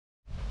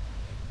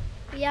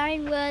We are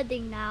in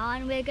Worthing now,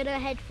 and we're gonna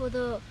head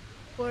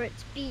for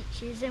its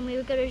beaches, and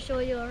we're gonna show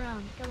you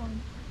around. Come on.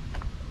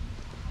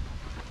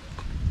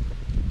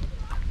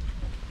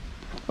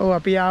 ඔව්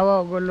අපි ආවා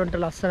ඔයගොල්ලන්ට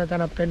ලස්සන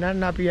තැනක්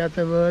පෙන්වන්න. අපි අත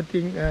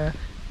Worthing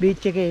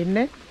බීච් එකේ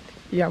ඉන්නේ.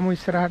 යමු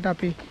ඉස්සරහට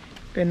අපි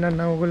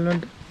පෙන්වන්න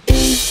ඔයගොල්ලන්ට.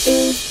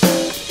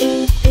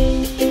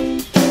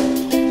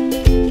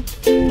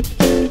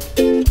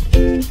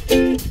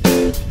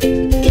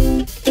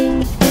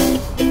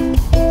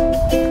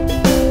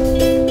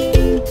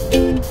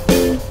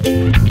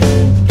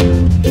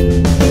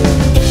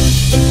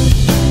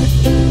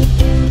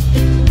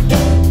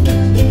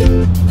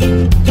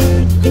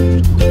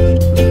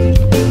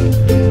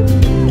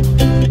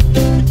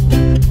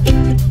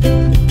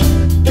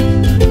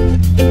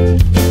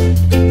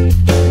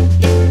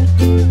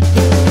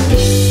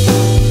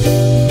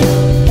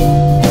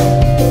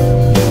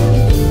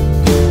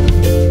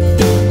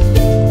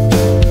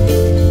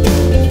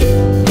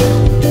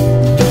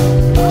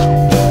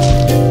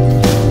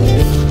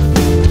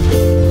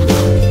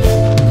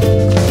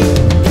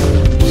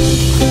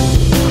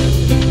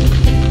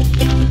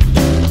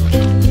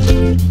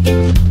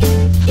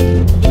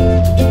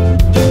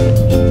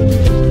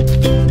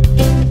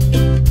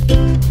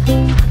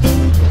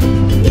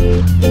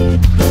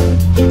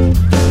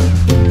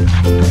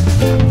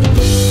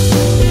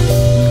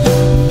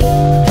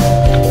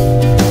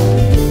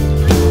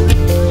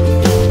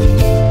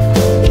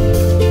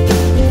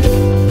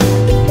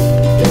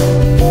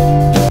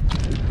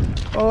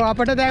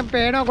 අපිට දැන්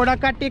පේනවා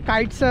ගොඩක් කට්ටිය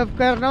කයිට් සර්ෆ්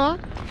කරනවා.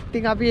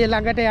 ඉතින් අපි ඒ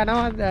ළඟට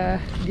යනවා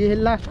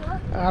ගිහිල්ලා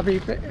අපි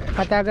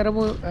කතා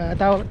කරමු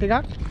තව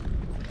ටිකක්.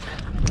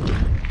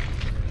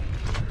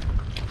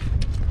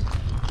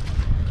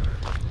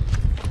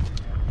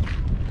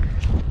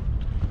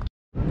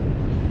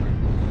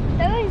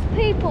 Those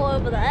people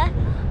over there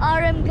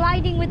are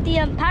gliding with the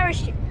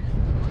parachute.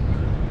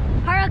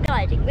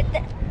 Paragliding with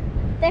the.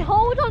 They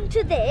hold on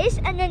to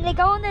this and then they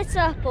go on their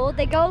surfboard.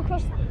 They go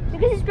across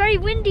because it's very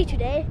windy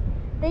today.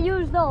 They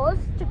use those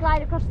to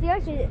glide across the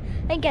ocean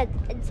and get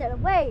instead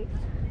of waves.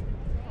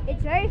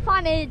 It's very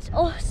fun and it's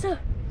awesome.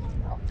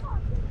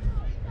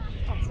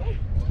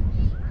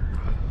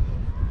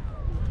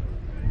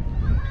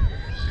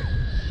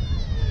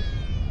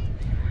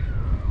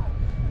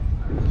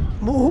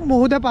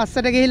 මුහුද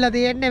පස්සට ගිහිල්ලා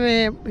තියෙන්නේ මේ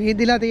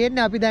හිඳිලා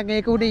තියෙන්නේ. අපි දැන්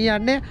ඒක උඩින්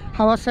යන්නේ.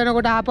 හවස්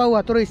වෙනකොට ආපහු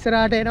වතුර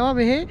ඉස්සරහට එනවා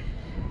මෙහි.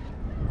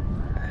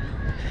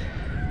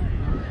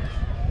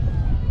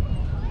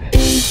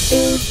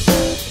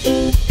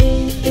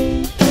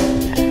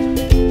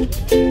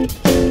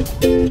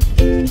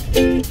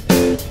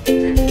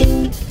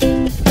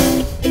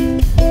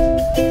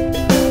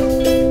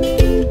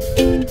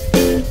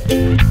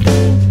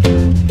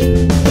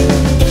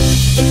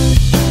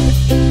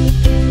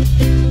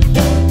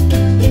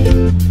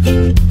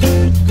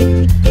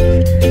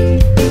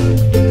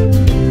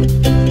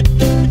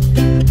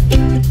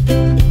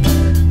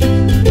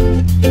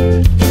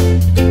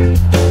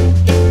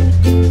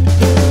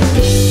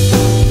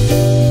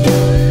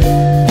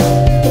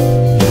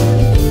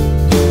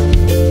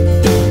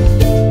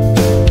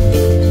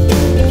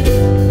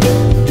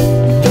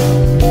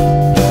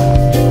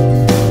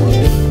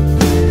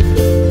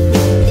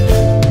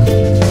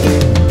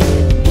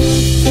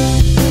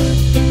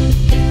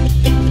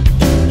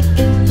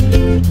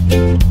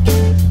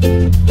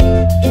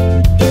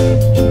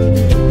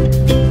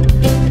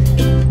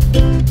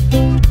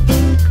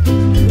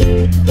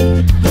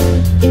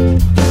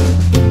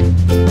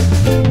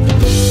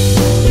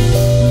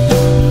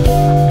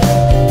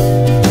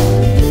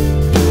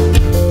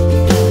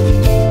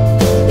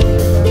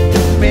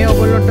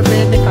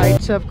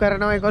 සර්ෆ්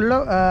කරනවා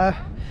ඒගොල්ලෝ.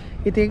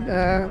 ඉතින්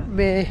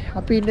මේ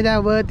අපි ඉන්නේ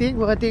දැන් Worthing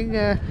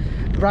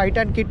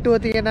බ්‍රයිටන් කිට්ටුව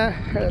තියෙන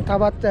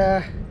තවත්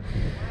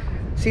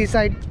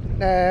seaside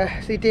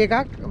city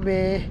එකක්.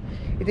 මේ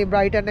ඉතින්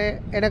බ්‍රයිටන්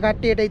එන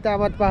කට්ටියට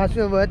ඉතාමත්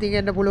පහසුව Worthing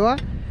එන්න පුළුවන්.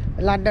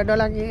 ලන්ඩන්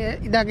වල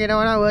ඉඳන්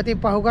එනවා නම් Worthing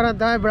පහු කරන්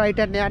තමයි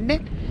බ්‍රයිටන් යන්නේ.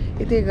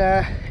 ඉතින්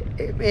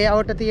ඒ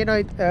අවට තියෙන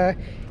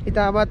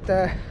ඉතාමත්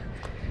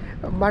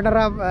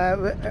මනරම්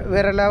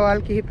වෙරළවල්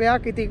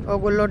කිහිපයක්. ඉතින්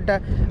ඕගොල්ලොන්ට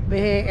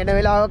මෙහි එන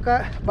වෙලාවක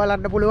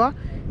බලන්න පුළුවන්.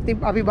 ඉතින්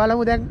අපි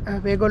බලමු දැන්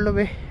මේගොල්ලෝ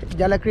මේ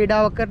ජල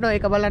ක්‍රීඩාවක් කරනවා.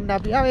 ඒක බලන්න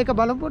අපි ආව. ඒක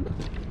බලමු පොඩ්ඩක්.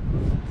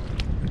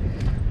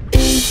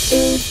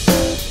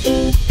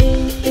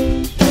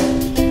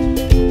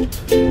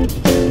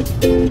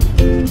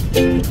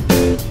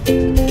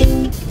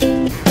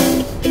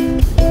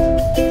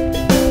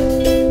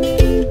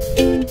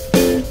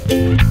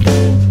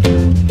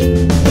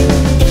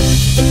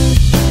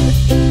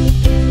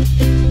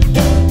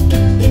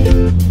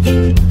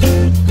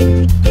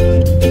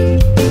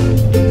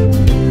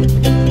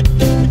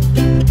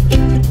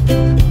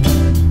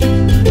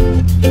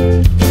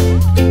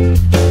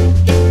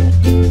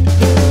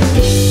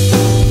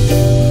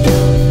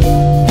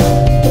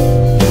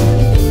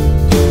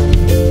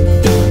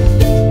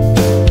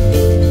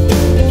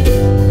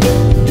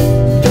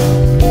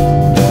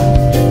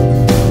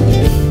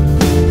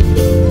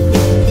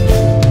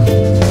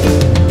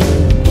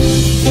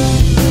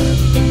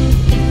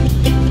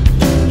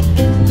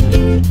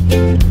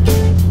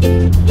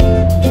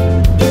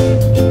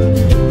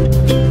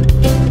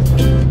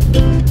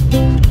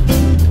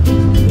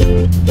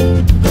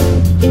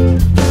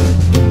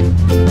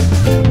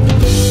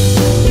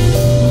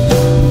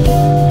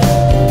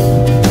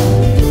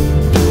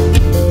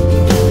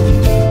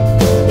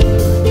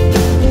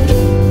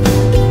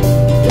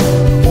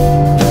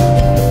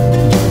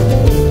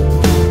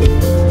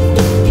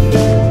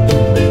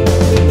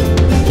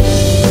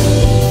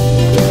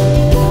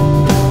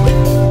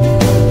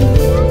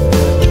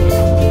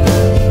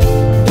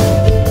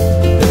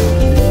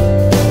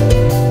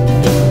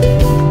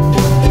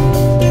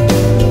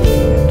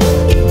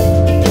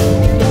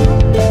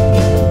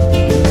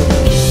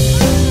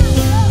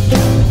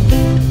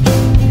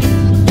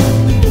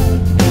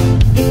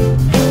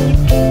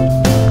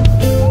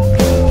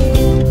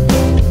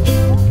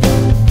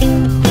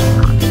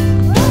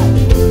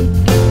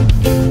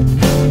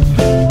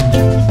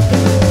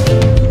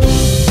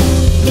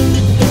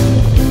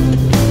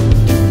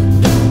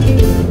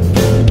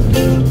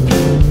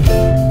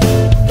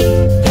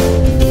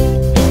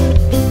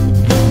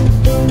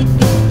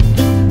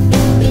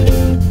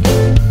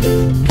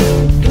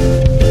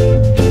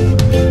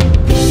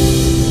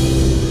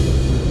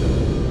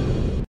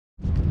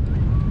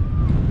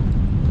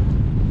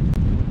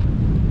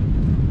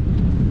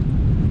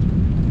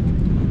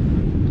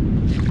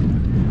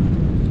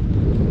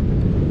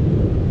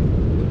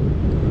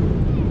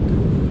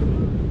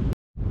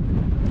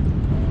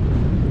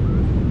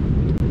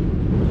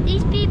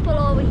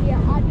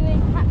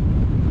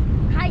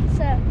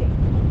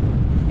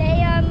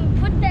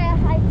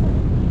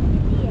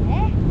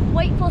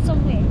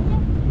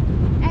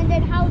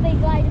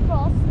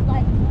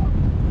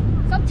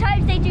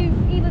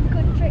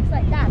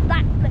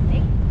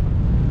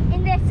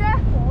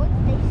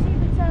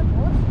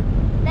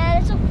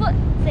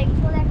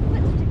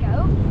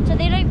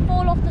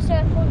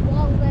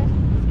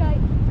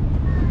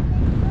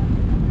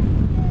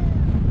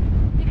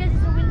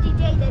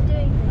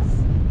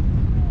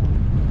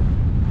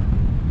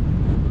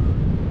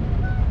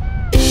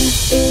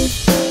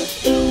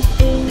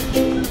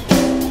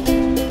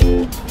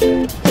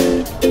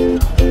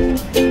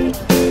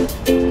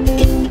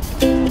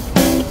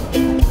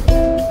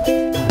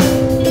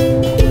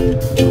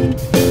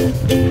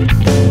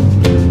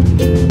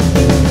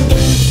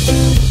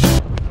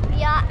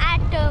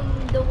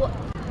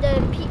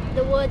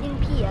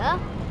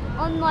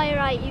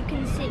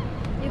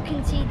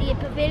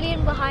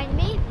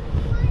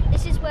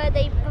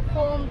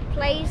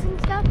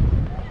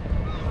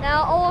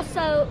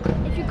 also,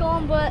 if you go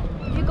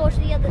to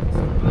the other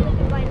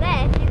right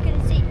left, you can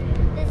see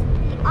there's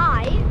the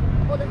eye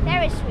or the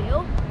Ferris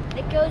wheel.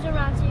 It goes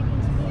around so you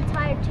can see the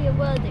entirety of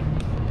Worthing.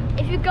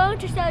 If you go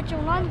to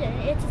Central London,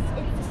 it's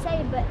the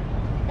same, but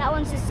that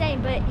one's the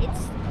same, but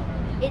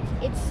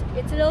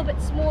it's a little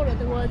bit smaller,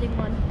 the Worthing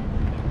one.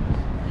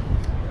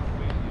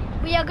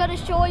 We are going to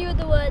show you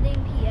the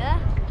Worthing pier.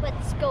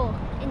 Let's go.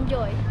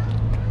 Enjoy.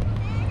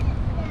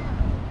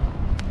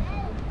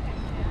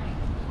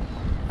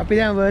 අපි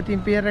දැන් වර්තින්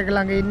peer එක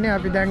ළඟ ඉන්නේ.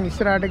 අපි දැන්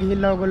ඉස්සරහට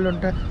ගිහිල්ලා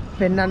ඔයගොල්ලන්ට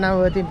පෙන්නන්නම්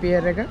වර්තින්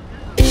පියර් එක.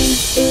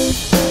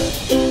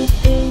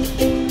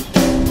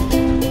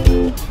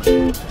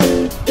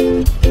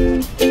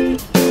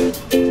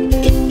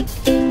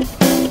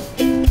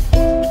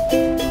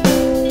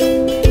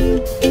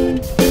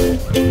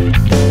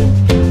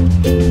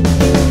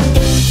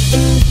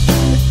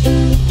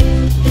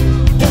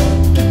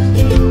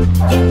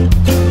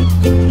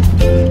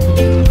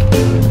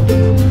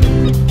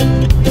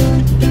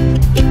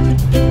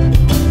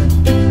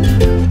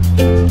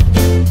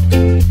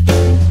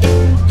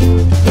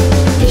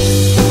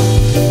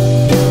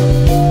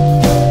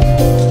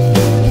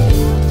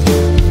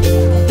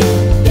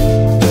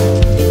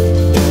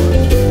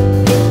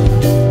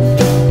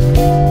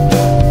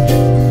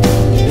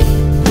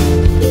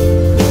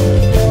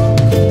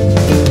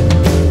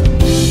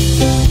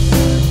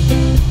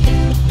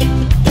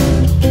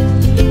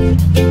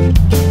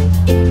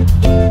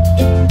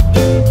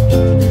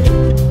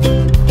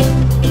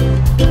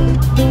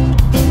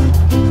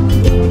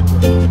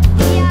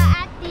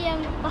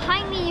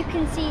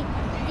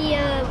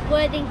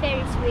 Worthing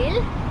Ferris wheel.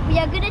 We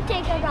are going to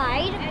take a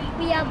ride.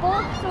 We are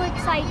both so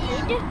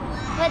excited.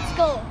 Let's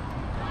go.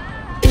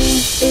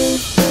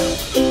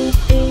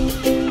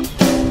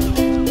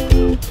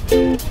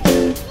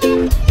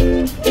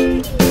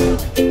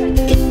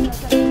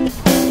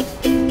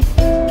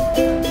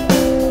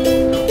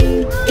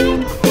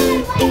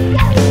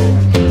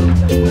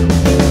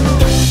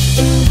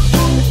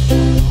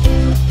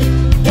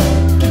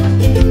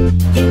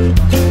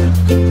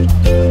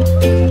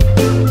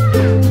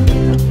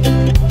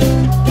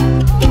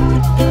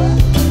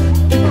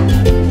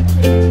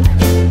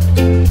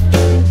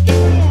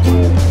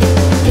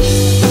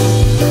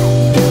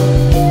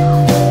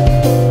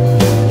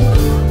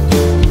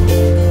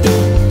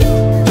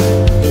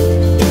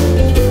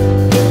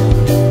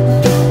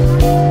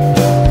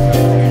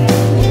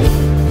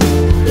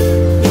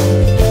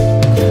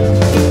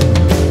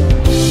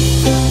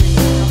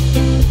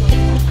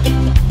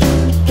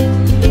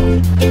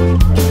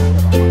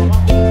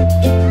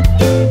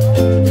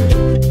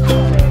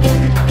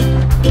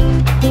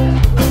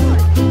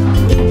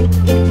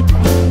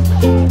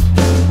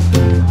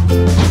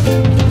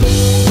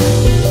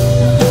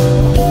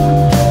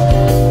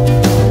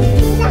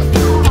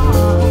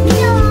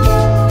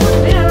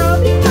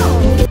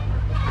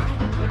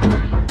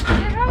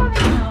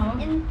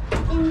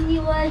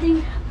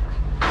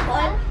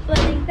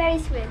 Worthing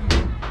Ferris wheel.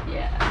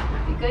 Yeah,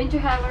 we're going to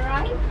have a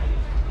ride.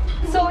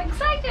 So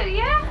excited,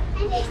 yeah?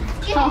 And it's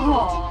scared.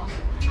 Oh.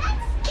 I'm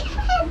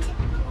scared.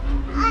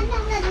 Oh,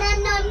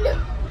 no.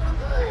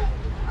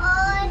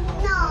 Oh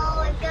no,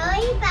 we're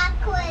going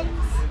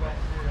backwards.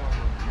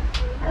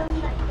 Going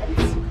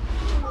backwards.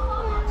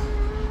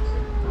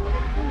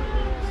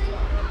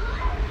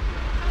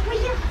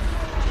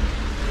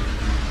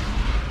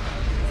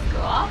 Go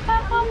up,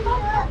 up, up,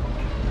 up.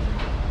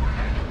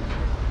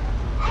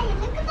 Hey,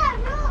 look at that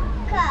rock.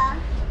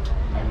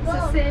 It's the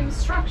same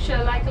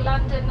structure like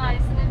London,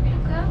 isn't it,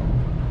 Milka?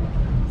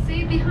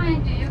 See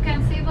behind you, you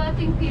can see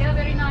Worthing Pier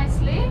very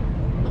nicely.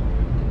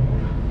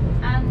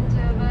 And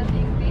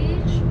Worthing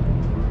Beach.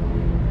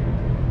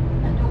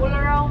 And all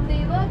around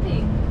the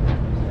Worthing.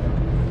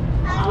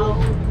 Wow.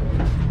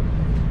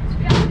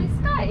 We are in the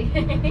sky.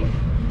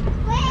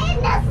 We're in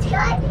the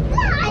sky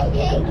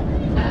flying.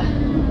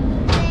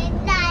 We're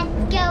not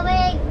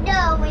going,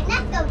 no, we're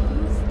not going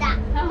to stop.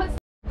 Now it's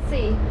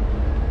sea.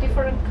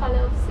 Different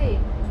color of sea.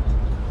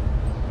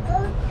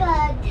 Oh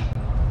God.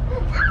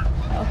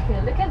 Okay,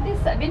 look at this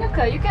side.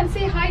 Binuka, you can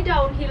see high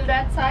downhill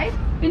that side.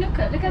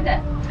 Binuka, look at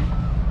that.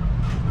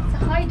 It's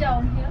a high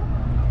downhill.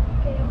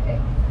 Okay.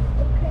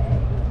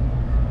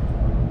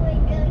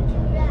 We're going to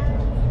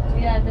run.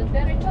 We are at the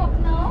very top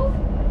now.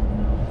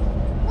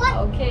 What?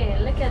 Okay,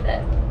 look at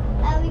that.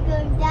 Are we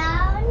going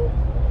down?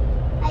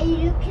 Are you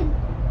looking?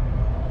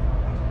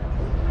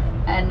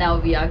 And now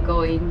we are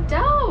going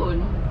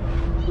down.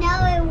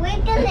 Now we're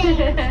wiggling.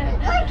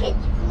 Look at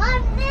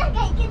Mom, look,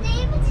 I can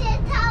even see a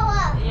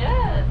tower.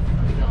 Yes.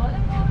 It's all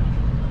about.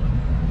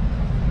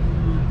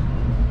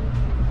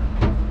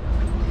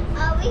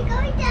 Are we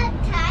going down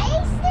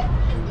taste?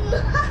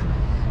 Look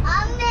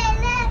on the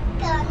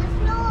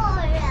floor.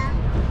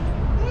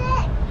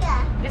 Look.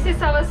 This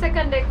is our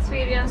second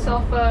experience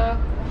of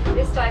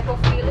this type of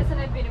wheel, isn't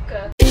it,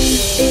 Binuka?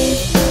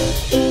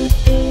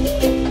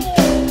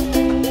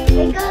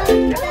 We're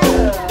going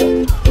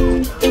down.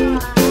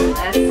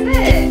 That's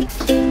it.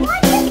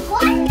 What is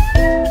one?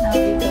 Now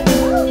we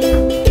go.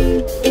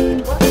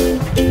 What?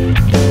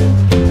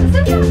 Isn't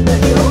that good?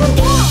 Oh,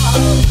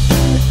 wow.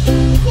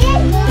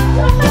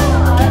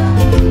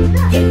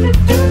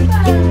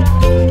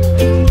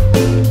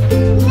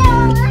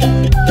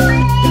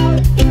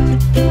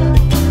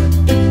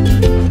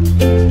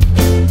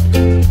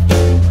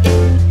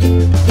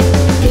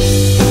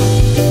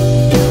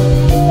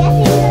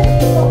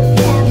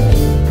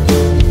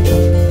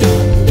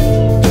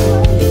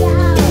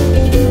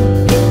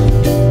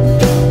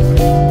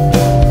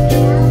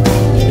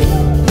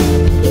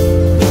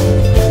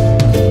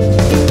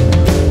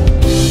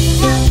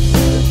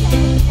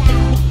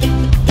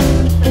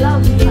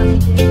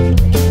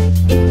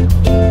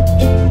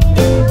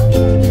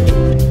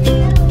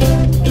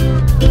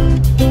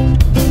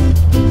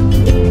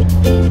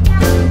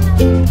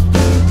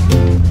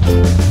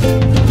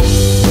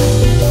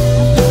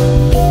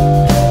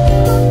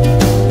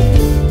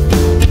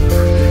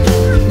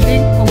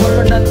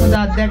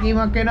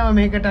 අත්දැකීමක් වෙනවා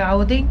මේකට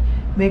આવුතින්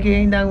මේකේ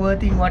ඉඳන්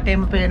වර්තින්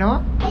වටේම පේනවා.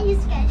 Are you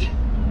scared?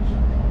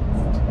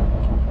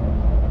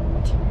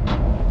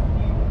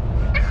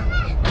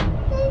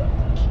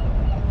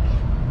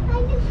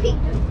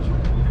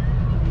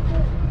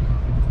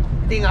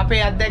 ඉතින්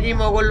අපේ අත්දැකීම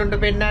ඕගොල්ලොන්ට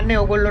පෙන්නන්නේ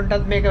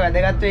ඕගොල්ලොන්ටත් මේක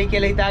වැදගත් වෙයි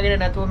කියලා හිතාගෙන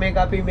නැතුව මේක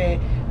අපි මේ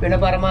වෙන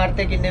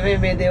පරමාර්ථයකින් නෙමෙයි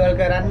මේ දේවල්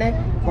කරන්නේ.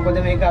 මොකද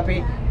මේක අපි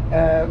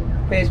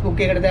Facebook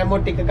එකකට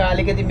දැම්මොත් ටික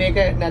කාලෙකදී මේක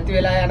නැති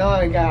වෙලා යනවා.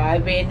 ඒක ආයෙ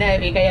පේන්නේ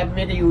නැහැ. ඒකයි අපි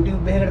මේක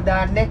YouTube එකකට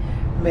දාන්නේ.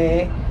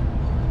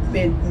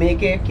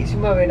 මේකේ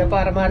කිසිම වෙන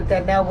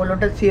පරමාර්ථයක් නැහැ.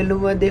 ඕගොල්ලොන්ට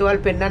සියලුම දේවල්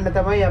පෙන්වන්න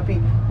තමයි අපි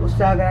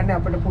උත්සාහ කරන්නේ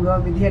අපිට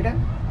පුළුවන් විදිහට.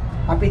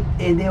 අපි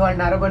මේ දේවල්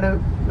නරඹන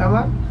ගම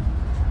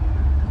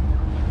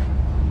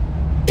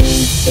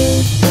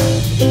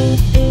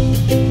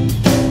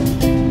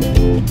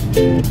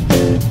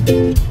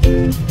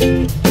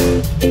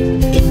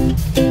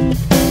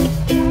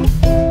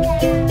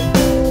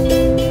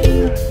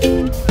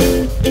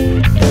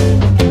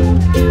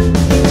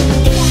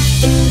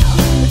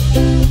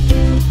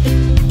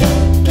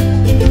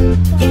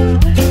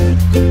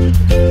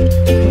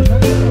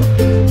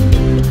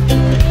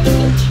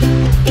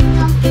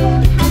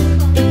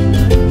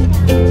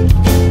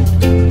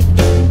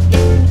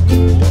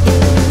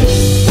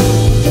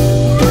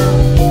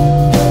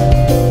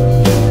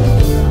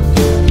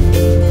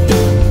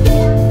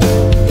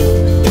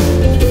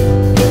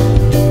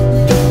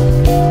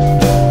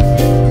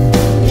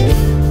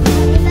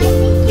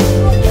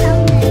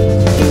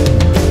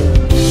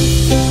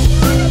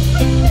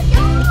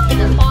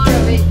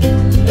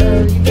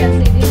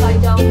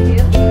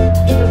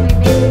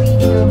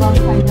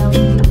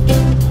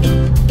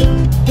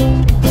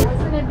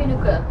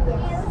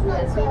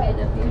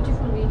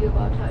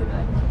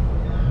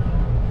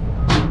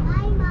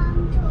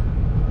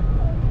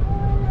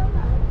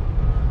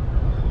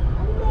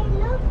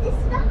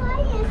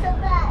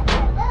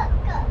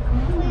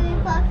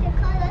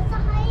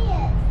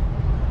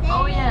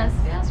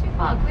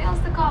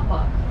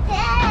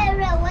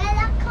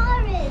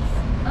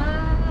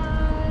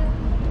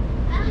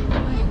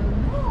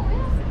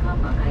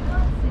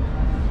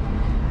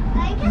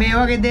මේ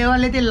වගේ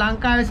දේවල් ඉතින්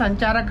ලංකාවේ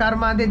සංචාරක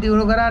කර්මාන්තය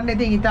දියුණු කරන්න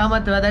ඉතින්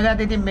ඉතාමත්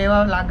වැදගත්. ඉතින්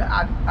මේවා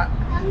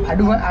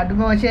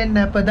අඩුම වශයෙන්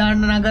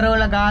ප්‍රධාන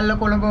නගරවල ගාල්ල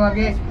කොළඹ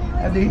වගේ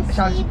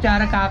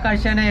සංචාරක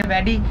ආකර්ෂණය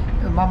වැඩි.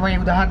 මම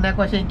උදාහරණයක්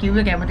වශයෙන්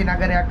කිව්වේ කැමති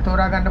නගරයක්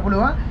තෝරා ගන්න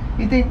පුළුවන්.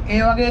 ඉතින්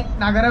ඒ වගේ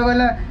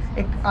නගරවල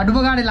අඩුම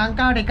ගානේ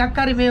ලංකාවට එකක්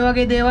හරි මේ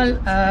වගේ දේවල්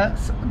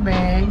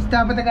මේ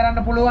ස්ථාපිත කරන්න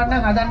පුළුවන්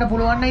නම් හදන්න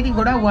පුළුවන් නම් ඉතින්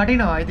ගොඩක්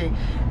වටිනවා. ඉතින්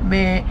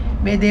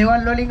මේ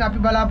දේවල් වලින් අපි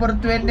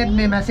බලාපොරොත්තු වෙන්නේ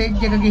මේ මැසේජ්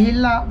එක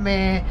ගිහිල්ලා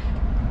මේ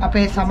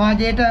අපේ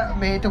සමාජයට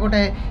මේ එතකොට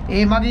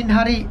ඒ මගින්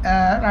හරි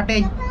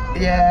රටේ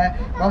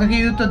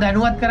වගකීම් යුක්ත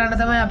දැනුවත් කරන්න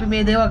තමයි අපි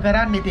මේ දේවල්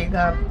කරන්නේ. ඉතින්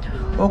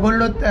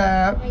ඕගොල්ලොත්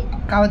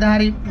කවදා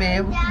හරි මේ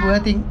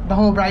වර්තින්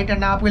බහුව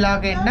බ්‍රයිටන් ආපු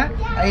වෙලාවක එන්න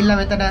ඇවිල්ලා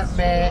මෙතන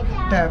මේ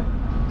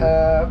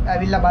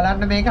ඇවිල්ලා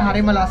බලන්න මේක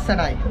හරිම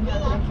ලස්සනයි.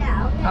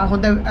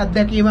 හොඳ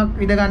අත්දැකීමක්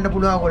විඳ ගන්න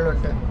පුළුවන්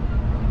ඕගොල්ලොන්ට.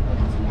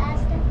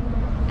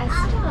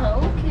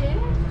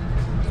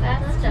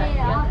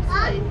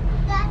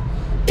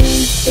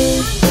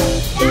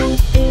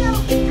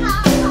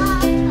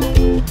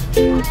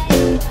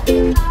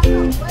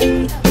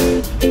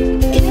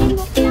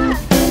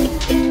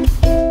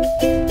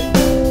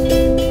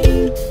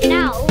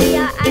 Now we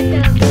are at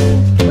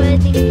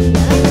Worthing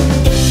Pier.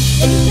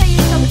 Let me tell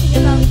you something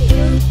about it.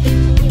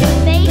 It was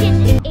made in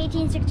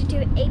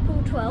 1862, April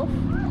 12th,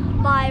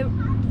 by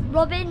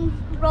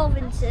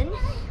Robinson.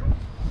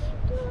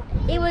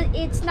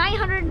 It's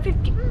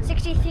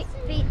 960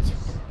 feet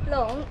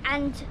long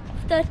and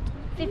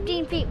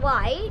 15 feet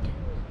wide,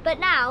 but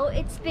now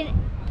it's been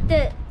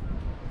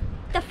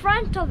the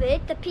front of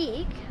it, the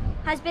peak,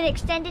 has been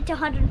extended to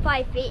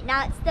 105 feet. Now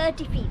it's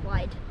 30 feet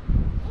wide,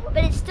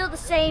 but it's still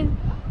the same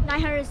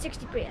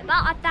 960 feet,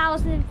 about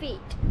 1,000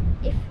 feet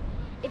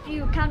if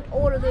you count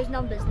all of those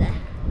numbers there.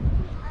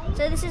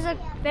 So this is a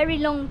very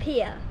long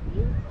pier.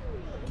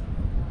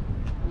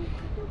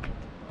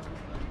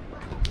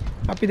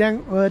 අපි දැන්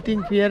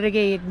වර්තින් peer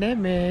එකේ ඉන්නේ.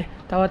 මේ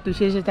තවත්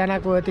විශේෂ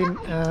තැනක් වර්තින්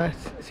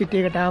සිටි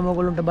එකට ආවම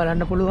ඔයගොල්ලන්ට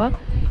බලන්න පුළුවන්.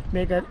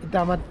 මේක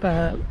ඉතාමත්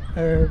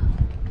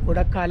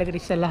ගොඩක් කාලයකට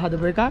ඉස්සෙල්ලා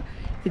හදපු එකක්.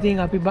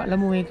 ඉතින් අපි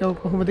බලමු මේක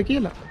කොහොමද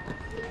කියලා.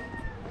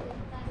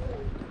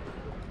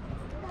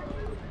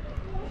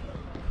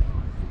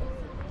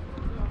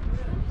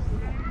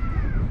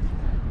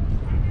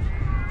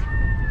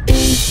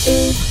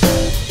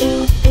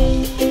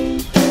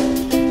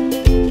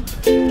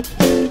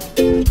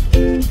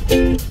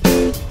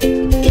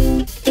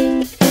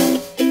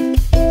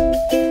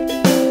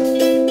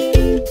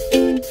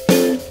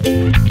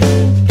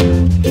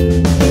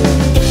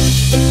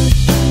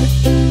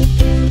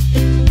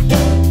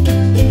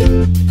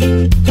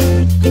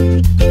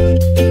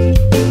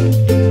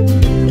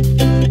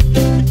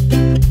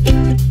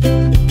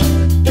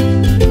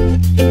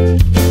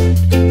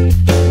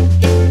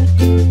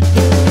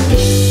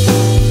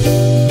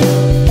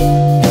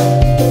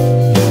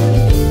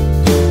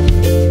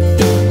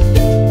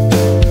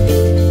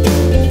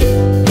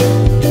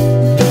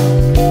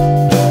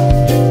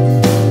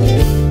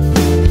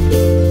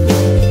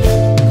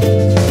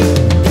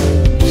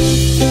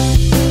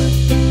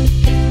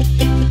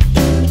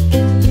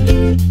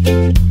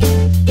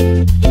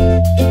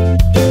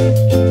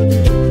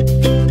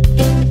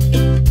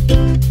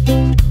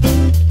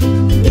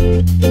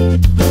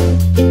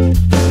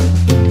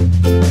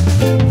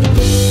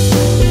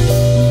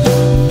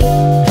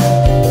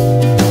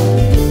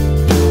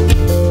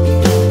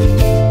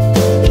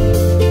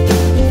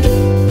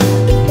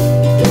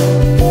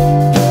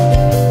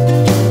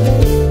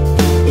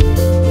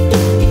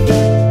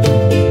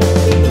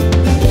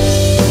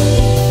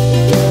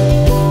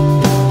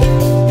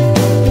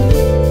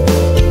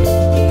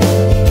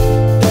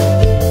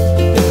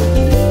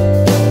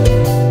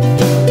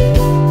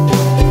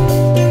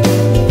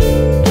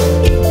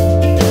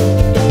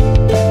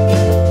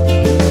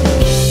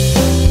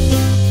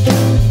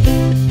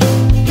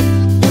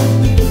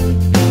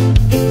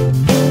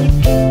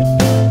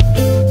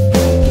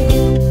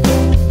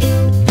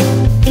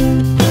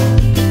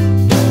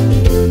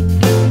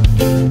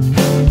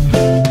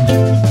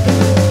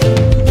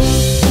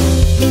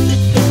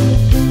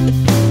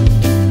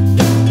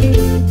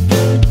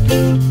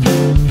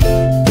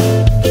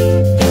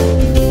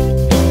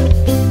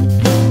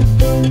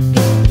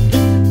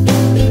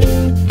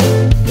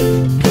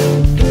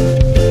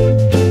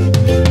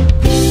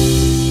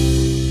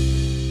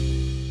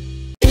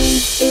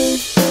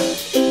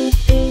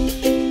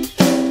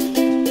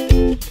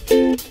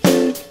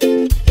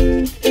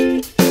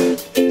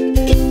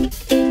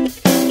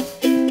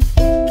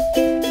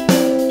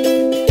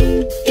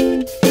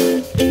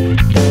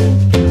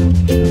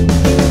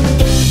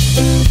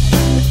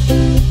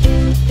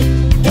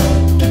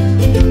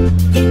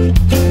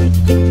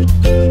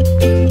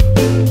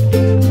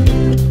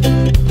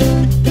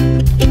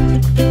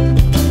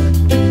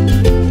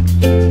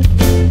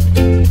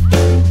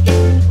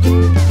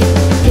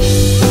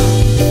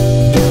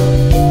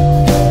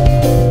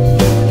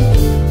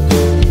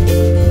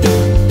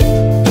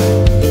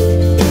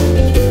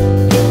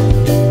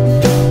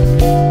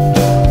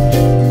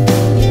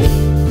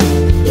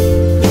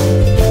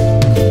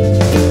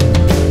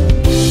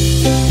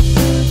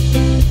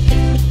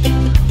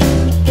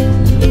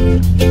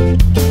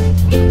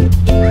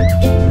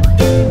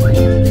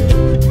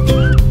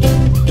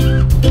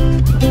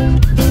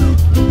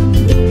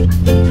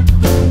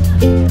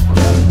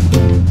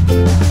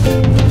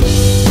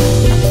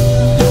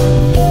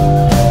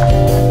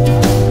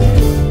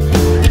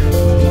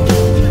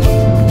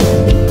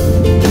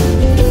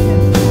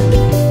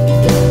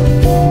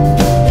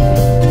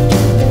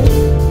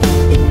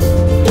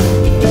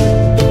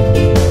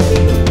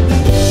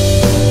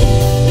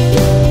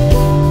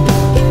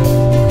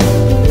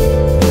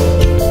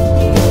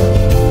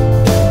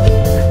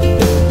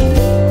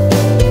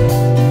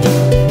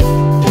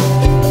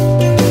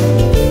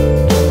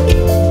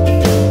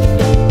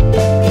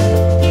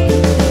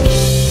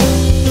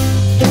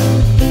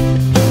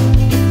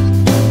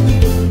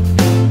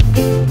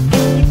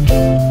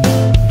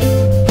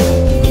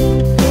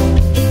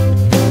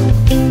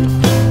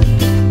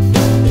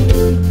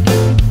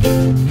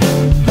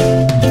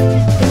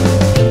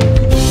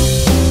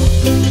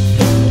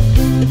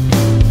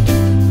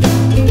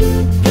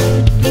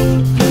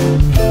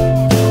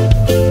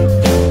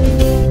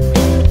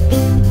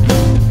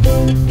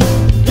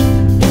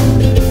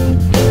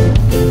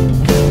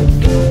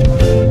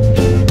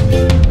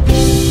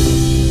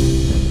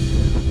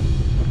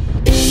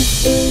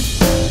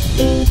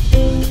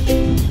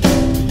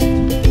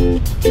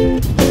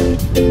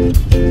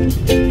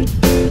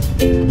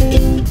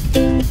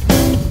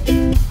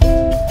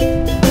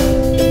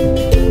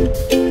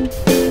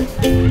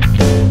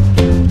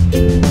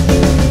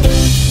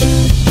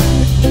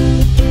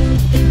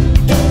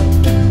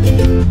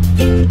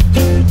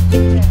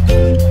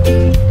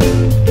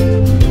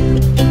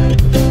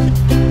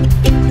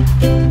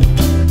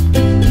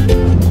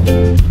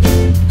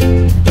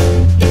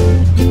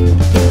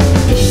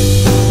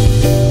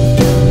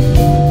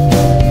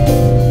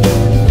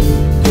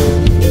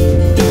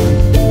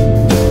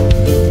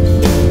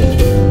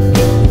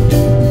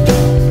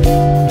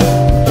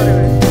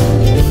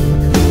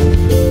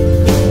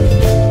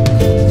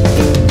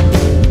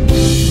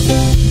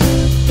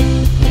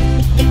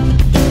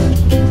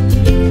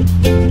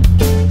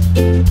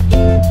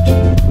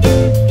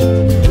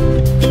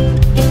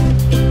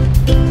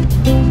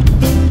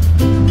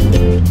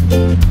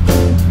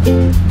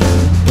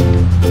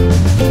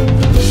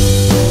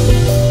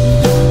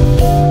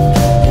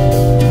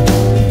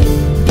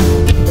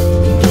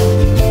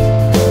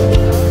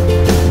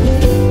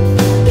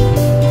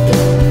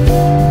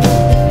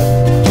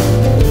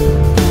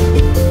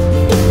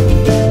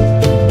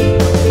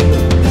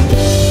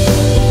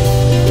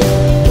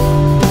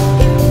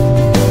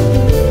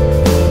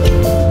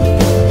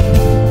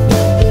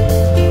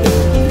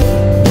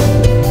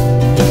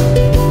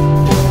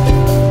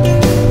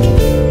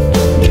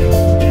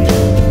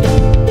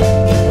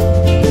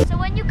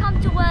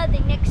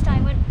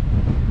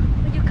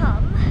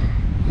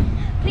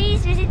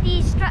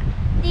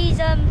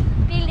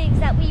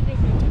 that we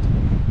visited.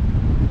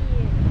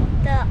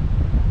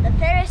 The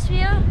Ferris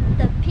wheel,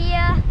 the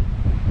pier,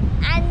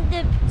 and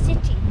the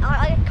city are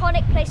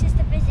iconic places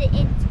to visit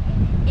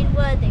in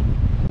Worthing.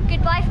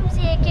 Goodbye from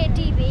CAK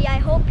TV. I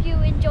hope you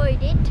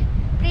enjoyed it.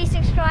 Please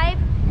subscribe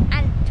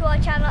and to our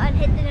channel and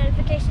hit the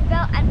notification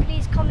bell, and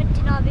please comment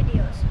in our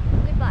videos.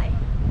 Goodbye.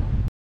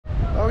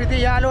 ඔව් ඉතින්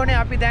යාළුවනේ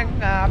අපි දැන්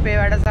අපේ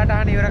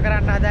වැඩසටහන ඉවර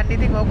කරන්න හදන්නේ.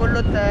 ඉතින්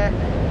ඔයගොල්ලොත්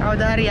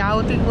කවදා හරි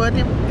ආවොත්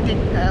ඉතින්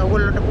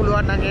ඔයගොල්ලන්ට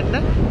පුළුවන් නම් එන්න.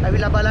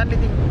 ඇවිල්ලා බලන්න.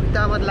 ඉතින්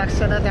ඉතාමත්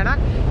ලක්ෂණ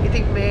තැනක්.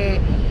 ඉතින්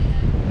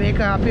මේක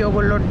අපි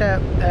ඔයගොල්ලන්ට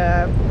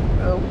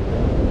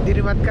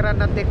දිරිමත්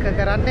කරන්නත් එක්ක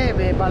කරන්නේ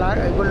මේ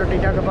ඔයගොල්ලන්ට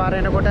ඊට පාර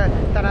එනකොට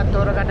තනත්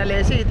තෝරගන්න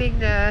ලේසි. ඉතින්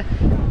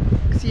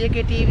CAK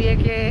TV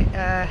එකේ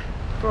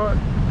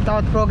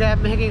තවත්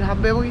ප්‍රෝග්‍රෑම් එකකින්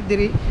හම්බෙමු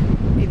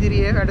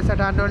ඉදිරියේ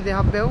වැඩසටහන් වලදී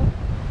හම්බෙමු.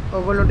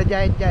 ඔයගොල්ලන්ට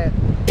ජය ජය.